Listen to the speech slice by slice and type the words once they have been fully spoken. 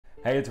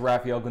Hey, it's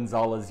Raphael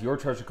Gonzalez, your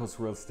Treasure Coast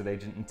real estate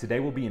agent, and today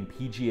we'll be in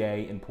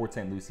PGA in Port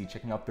St. Lucie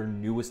checking out their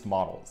newest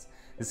models.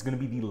 This is going to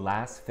be the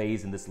last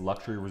phase in this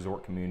luxury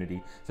resort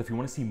community, so if you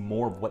want to see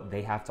more of what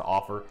they have to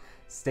offer,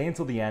 stay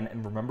until the end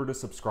and remember to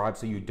subscribe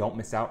so you don't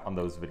miss out on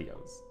those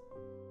videos.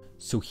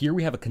 So here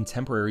we have a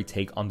contemporary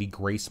take on the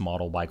Grace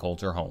model by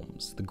Coulter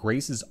Homes. The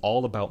Grace is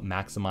all about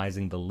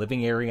maximizing the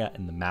living area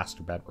and the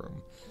master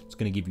bedroom. It's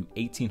going to give you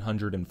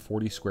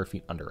 1,840 square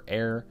feet under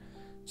air,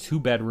 2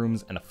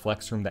 bedrooms and a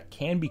flex room that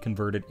can be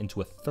converted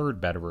into a 3rd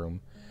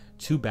bedroom,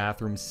 2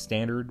 bathrooms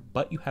standard,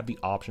 but you have the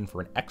option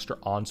for an extra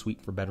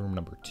ensuite for bedroom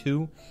number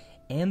 2,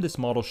 and this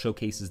model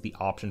showcases the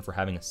option for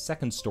having a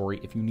 2nd story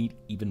if you need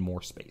even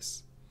more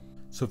space.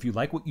 So if you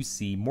like what you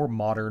see, more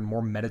modern,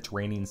 more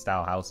Mediterranean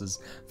style houses,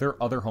 there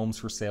are other homes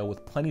for sale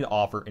with plenty to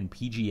offer in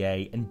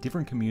PGA and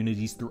different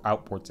communities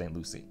throughout Port St.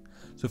 Lucie.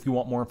 So if you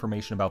want more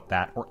information about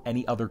that or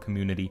any other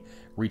community,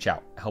 reach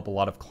out. I help a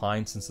lot of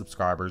clients and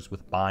subscribers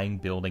with buying,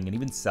 building, and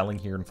even selling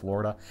here in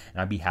Florida,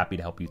 and I'd be happy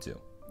to help you too.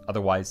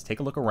 Otherwise, take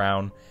a look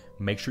around,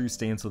 make sure you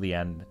stay until the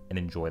end, and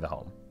enjoy the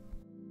home.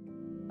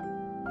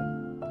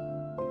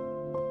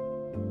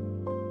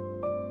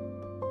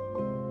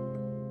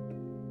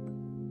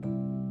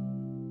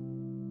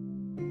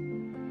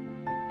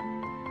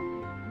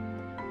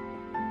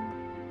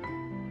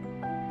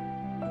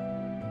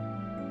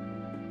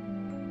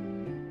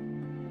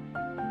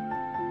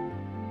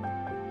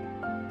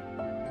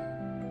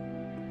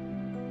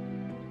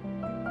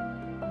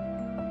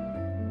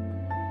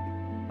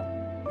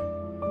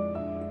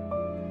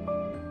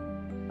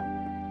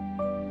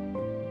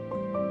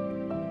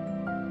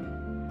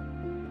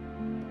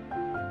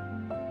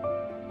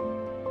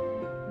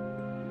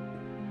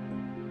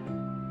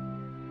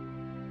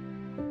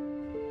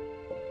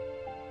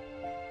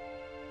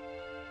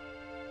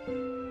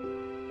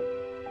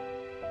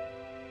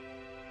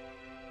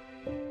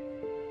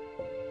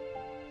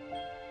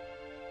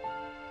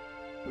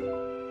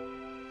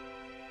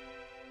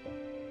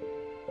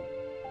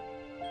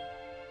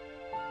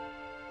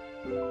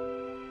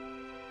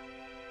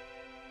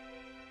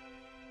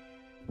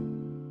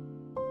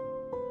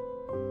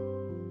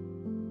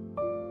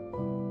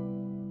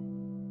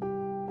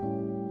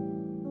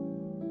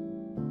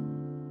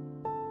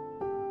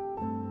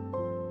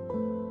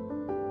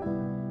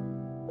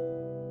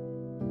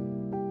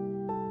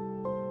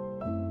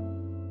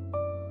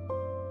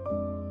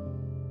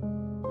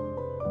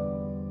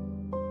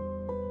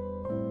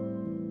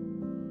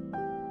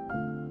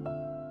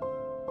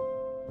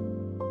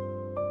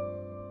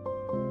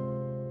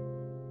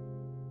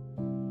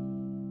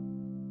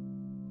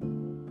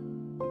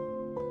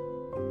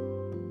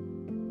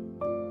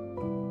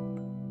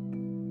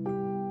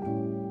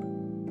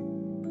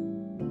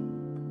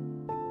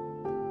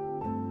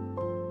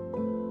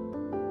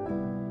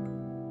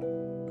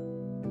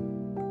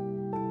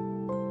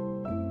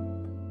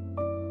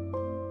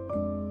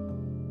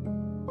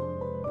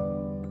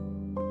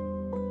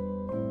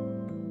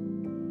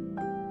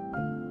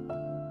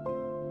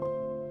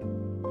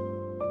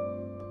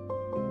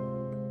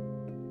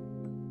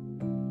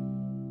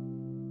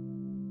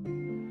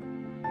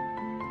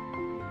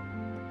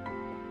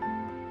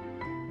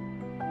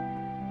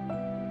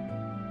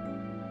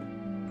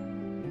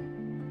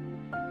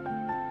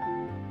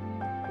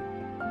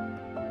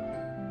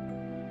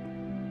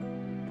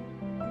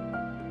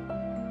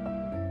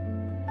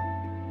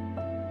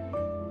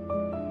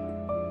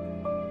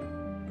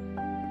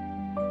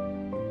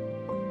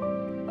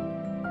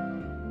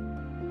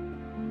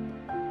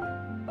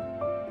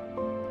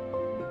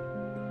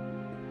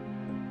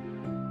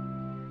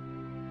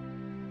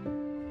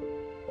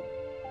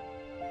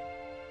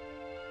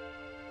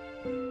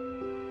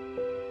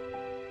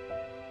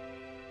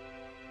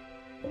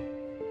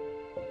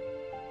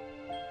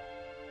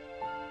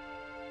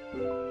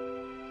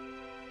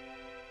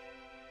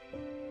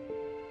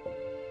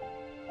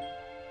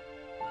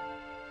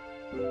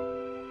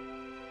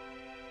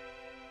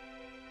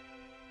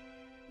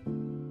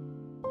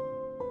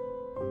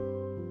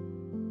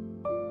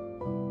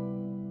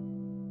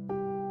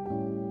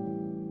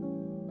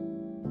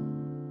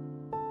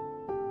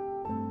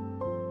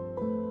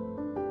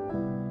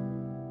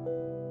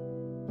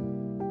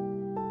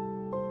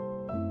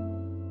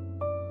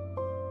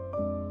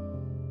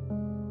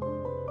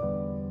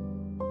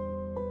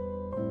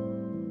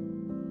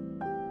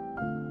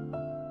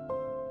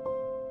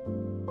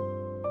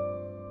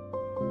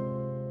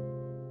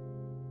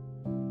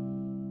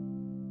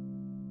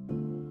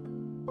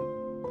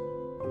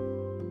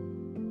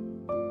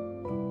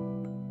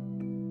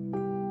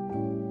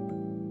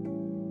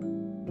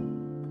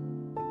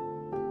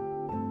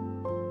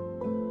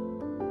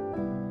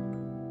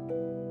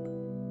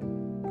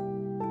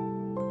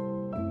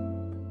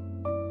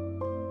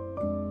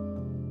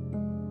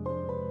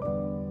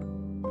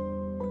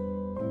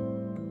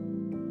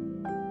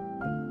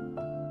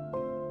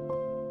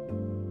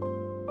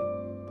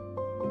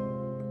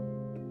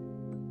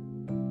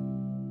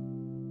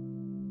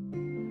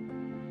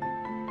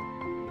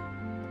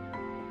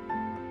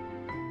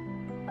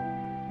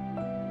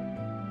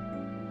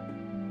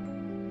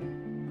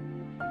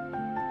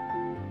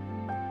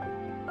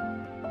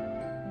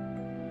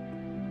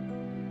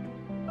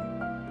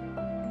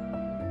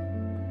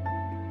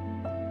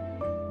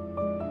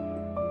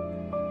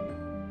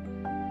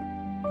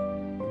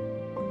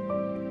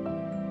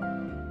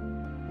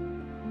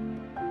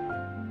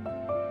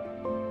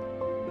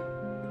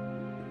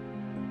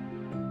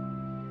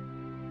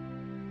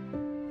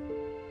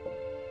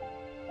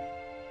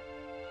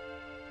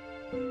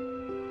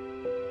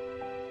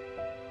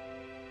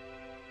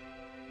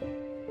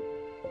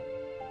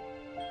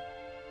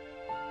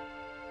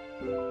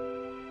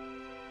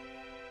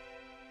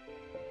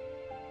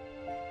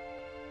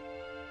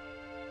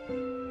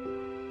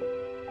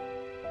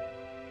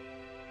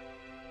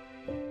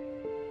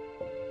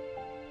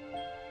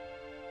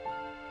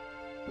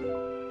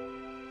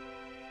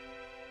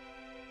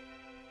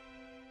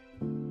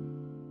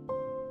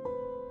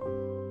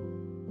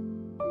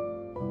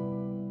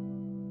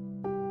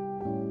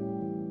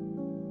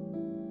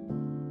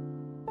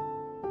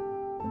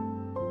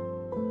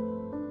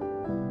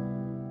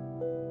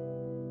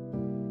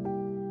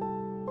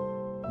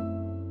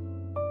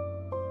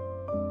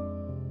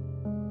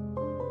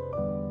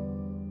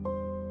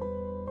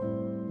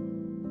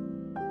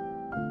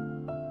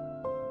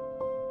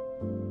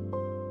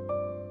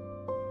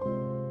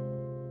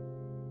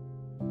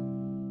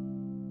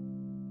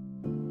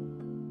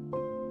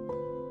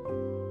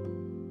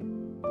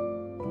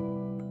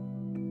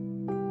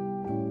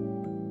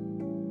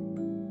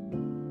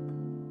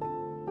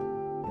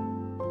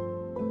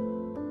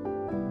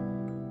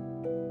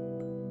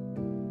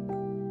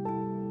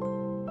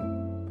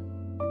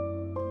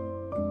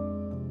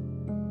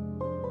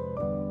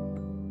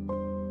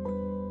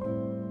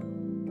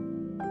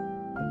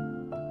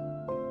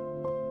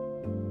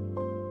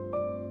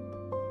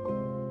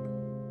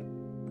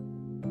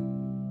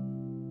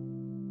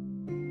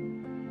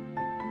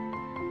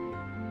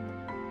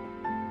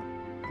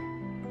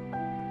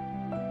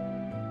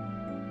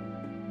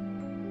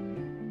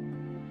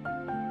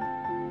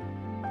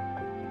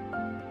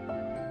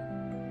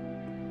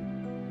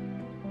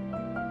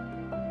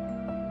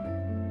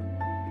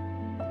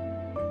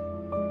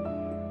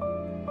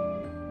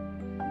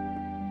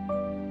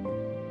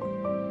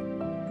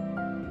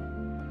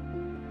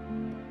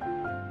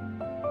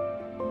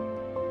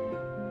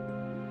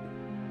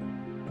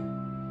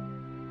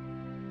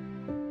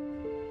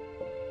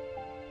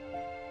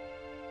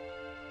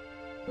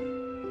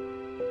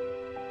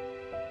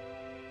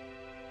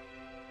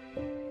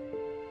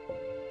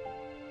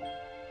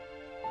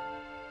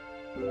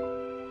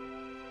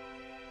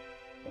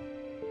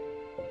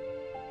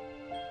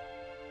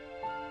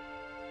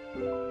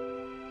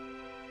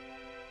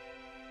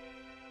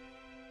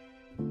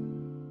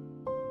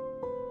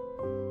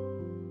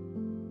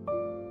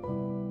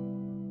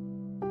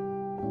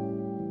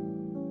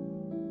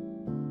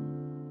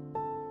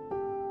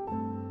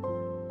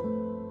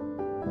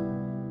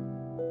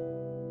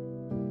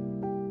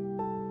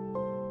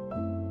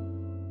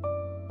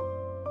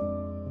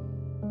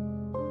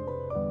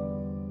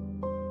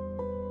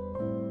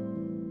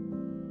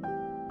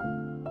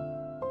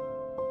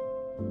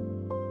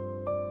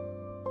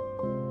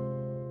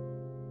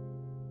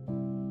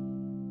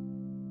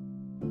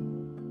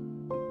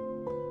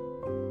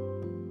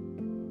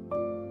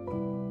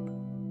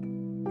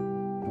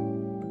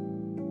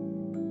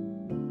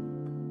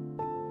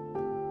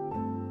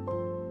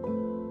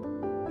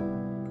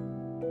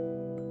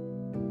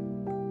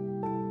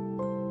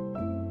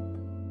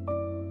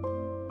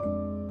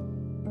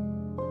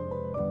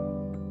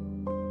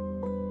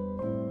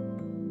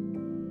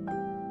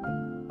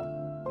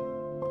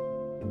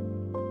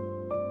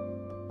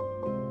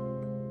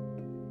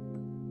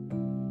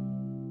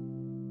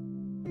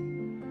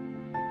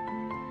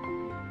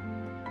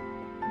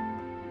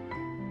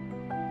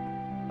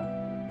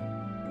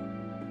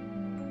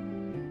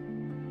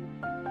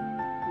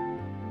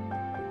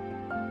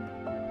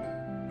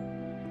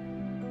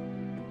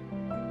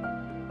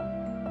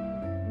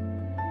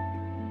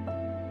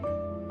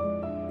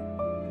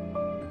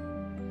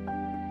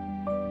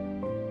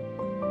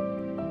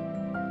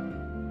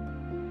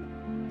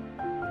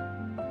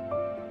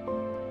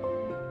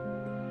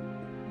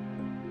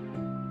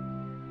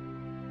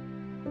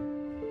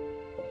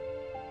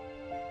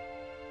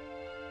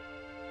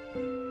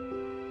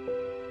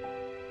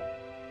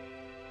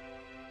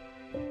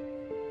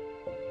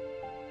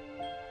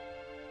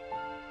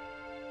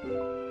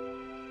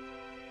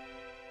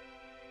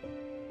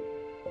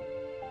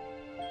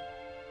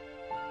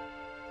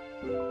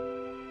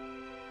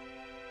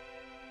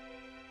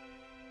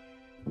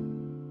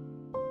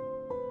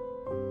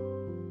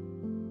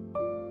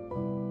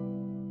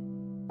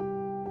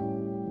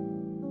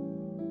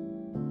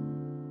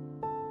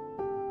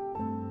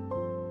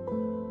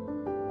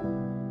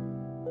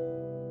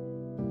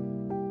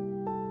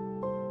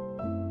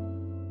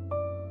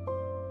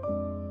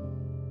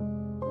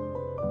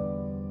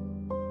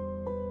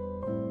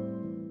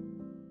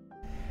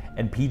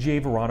 And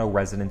PGA Verano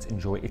residents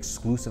enjoy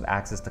exclusive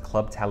access to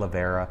Club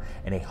Talavera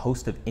and a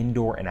host of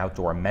indoor and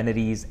outdoor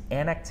amenities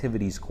and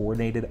activities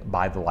coordinated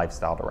by the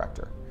lifestyle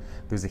director.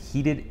 There's a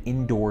heated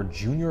indoor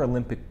junior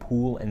Olympic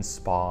pool and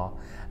spa,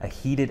 a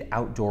heated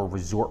outdoor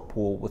resort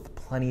pool with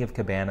plenty of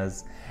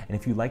cabanas, and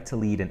if you like to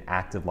lead an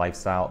active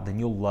lifestyle, then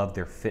you'll love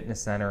their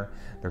fitness center,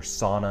 their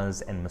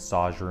saunas and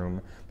massage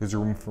room. There's a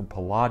room for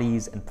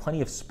Pilates and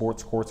plenty of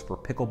sports courts for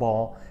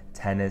pickleball,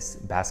 tennis,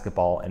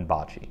 basketball, and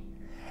bocce.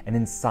 And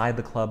inside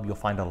the club, you'll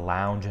find a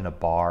lounge and a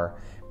bar,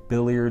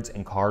 billiards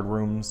and card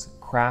rooms,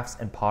 crafts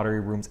and pottery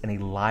rooms, and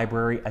a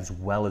library as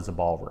well as a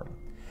ballroom.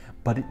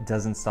 But it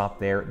doesn't stop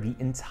there. The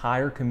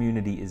entire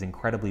community is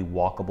incredibly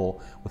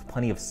walkable with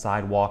plenty of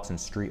sidewalks and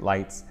street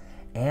lights.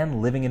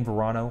 And living in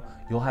Verano,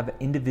 you'll have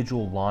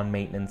individual lawn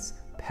maintenance,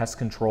 pest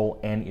control,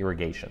 and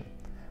irrigation.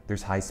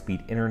 There's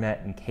high-speed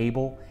internet and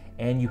cable,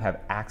 and you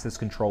have access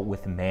control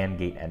with man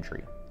gate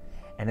entry.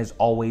 And as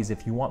always,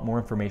 if you want more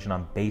information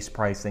on base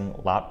pricing,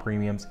 lot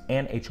premiums,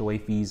 and HOA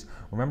fees,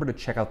 remember to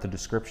check out the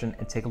description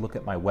and take a look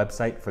at my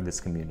website for this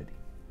community.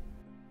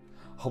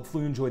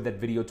 Hopefully you enjoyed that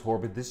video tour,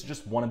 but this is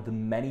just one of the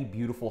many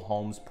beautiful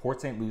homes Port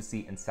St.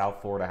 Lucie and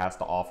South Florida has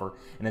to offer.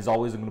 And as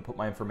always, I'm going to put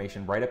my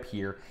information right up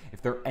here.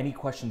 If there are any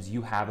questions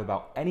you have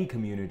about any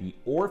community,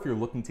 or if you're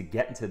looking to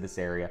get into this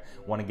area,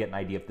 want to get an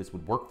idea if this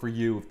would work for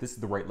you, if this is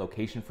the right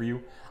location for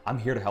you, I'm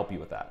here to help you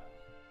with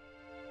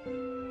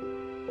that.